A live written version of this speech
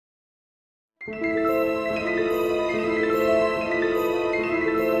Hey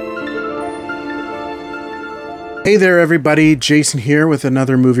there everybody, Jason here with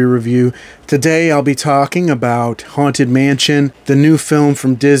another movie review. Today I'll be talking about Haunted Mansion, the new film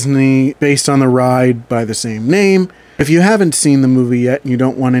from Disney based on the ride by the same name. If you haven't seen the movie yet and you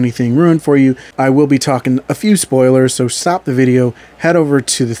don't want anything ruined for you, I will be talking a few spoilers, so stop the video, head over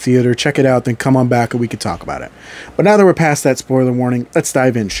to the theater, check it out, then come on back and we can talk about it. But now that we're past that spoiler warning, let's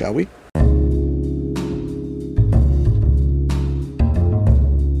dive in, shall we?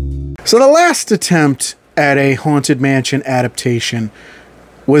 So the last attempt at a Haunted Mansion adaptation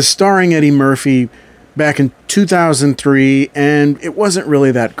was starring Eddie Murphy back in 2003, and it wasn't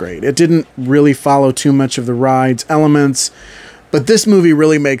really that great. It didn't really follow too much of the ride's elements, but this movie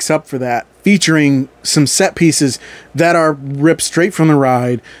really makes up for that, featuring some set pieces that are ripped straight from the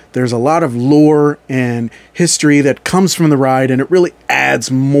ride. There's a lot of lore and history that comes from the ride, and it really adds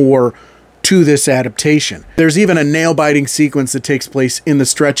more to this adaptation. There's even a nail-biting sequence that takes place in the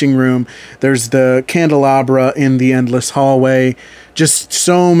stretching room. There's the candelabra in the endless hallway. Just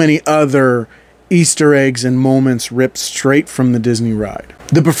so many other Easter eggs and moments ripped straight from the Disney ride.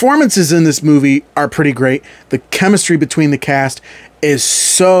 The performances in this movie are pretty great. The chemistry between the cast is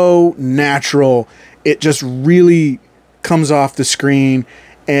so natural. It just really comes off the screen,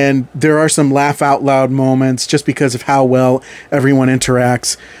 and there are some laugh-out-loud moments just because of how well everyone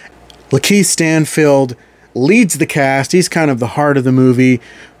interacts. Lakeith Stanfield leads the cast. He's kind of the heart of the movie,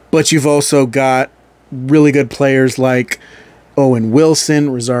 but you've also got really good players like Owen Wilson,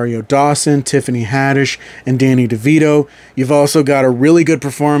 Rosario Dawson, Tiffany Haddish, and Danny DeVito. You've also got a really good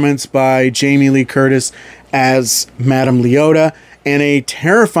performance by Jamie Lee Curtis as Madame Leota, and a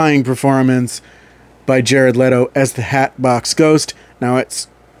terrifying performance by Jared Leto as the Hatbox Ghost. Now, it's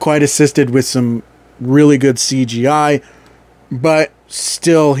quite assisted with some really good CGI, but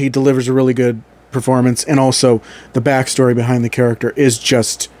still he delivers a really good performance, and also the backstory behind the character is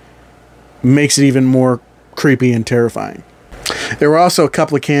just makes it even more creepy and terrifying. There were also a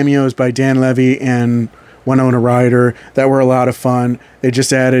couple of cameos by Dan Levy and Winona Ryder that were a lot of fun. They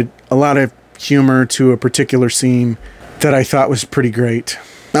just added a lot of humor to a particular scene that I thought was pretty great.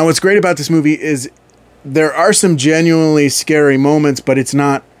 Now, what's great about this movie is there are some genuinely scary moments, but it's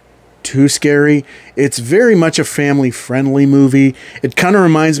not too scary. It's very much a family-friendly movie. It kind of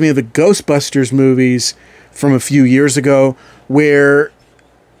reminds me of the Ghostbusters movies from a few years ago, where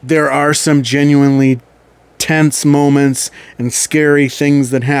there are some genuinely tense moments and scary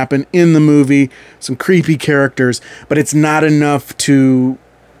things that happen in the movie, some creepy characters, but it's not enough to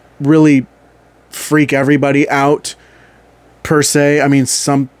really freak everybody out, per se. I mean,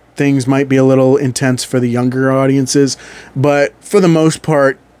 some things might be a little intense for the younger audiences, but for the most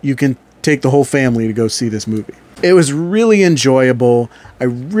part, you can take the whole family to go see this movie. It was really enjoyable. I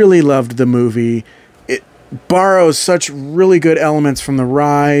really loved the movie. It borrows such really good elements from the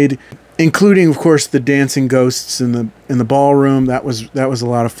ride, including, of course, the dancing ghosts in the ballroom. That was a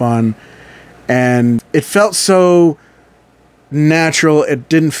lot of fun, and it felt so natural. It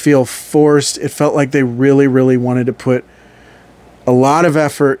didn't feel forced. It felt like they really wanted to put a lot of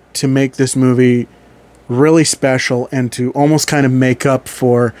effort to make this movie really special and to almost kind of make up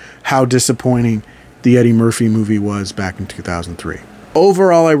for how disappointing the Eddie Murphy movie was back in 2003.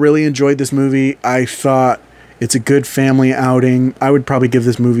 Overall, I really enjoyed this movie. I thought it's a good family outing. I would probably give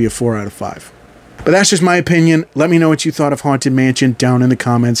this movie a 4 out of 5. But that's just my opinion. Let me know what you thought of Haunted Mansion down in the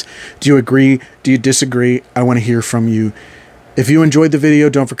comments. Do you agree? Do you disagree? I want to hear from you. If you enjoyed the video,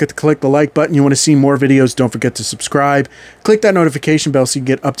 don't forget to click the like button. You want to see more videos, don't forget to subscribe. Click that notification bell so you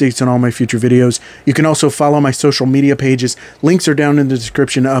can get updates on all my future videos. You can also follow my social media pages. Links are down in the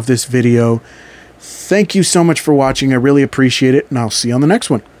description of this video. Thank you so much for watching. I really appreciate it, and I'll see you on the next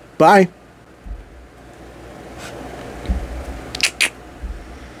one. Bye.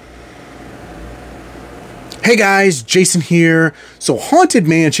 Hey guys, Jason here. So Haunted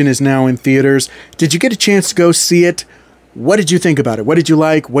Mansion is now in theaters. Did you get a chance to go see it? What did you think about it? What did you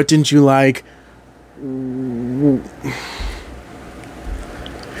like? What didn't you like?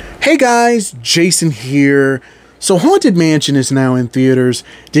 Hey guys, Jason here. So Haunted Mansion is now in theaters.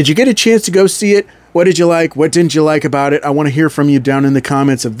 Did you get a chance to go see it? What did you like? What didn't you like about it? I want to hear from you down in the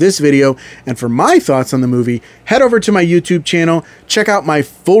comments of this video. And for my thoughts on the movie, head over to my YouTube channel. Check out my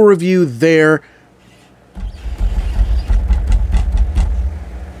full review there.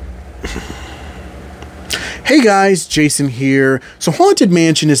 Hey guys, Jason here. So Haunted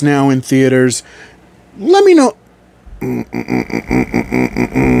Mansion is now in theaters. Let me know.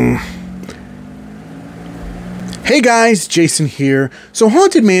 Hey guys, Jason here. So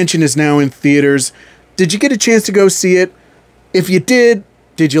Haunted Mansion is now in theaters. Did you get a chance to go see it? If you did,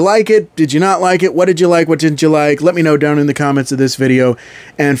 Did you like it? Did you not like it? What did you like? What didn't you like? Let me know down in the comments of this video.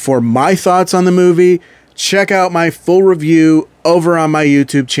 And for my thoughts on the movie, check out my full review over on my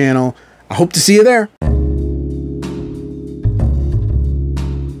YouTube channel. I hope to see you there.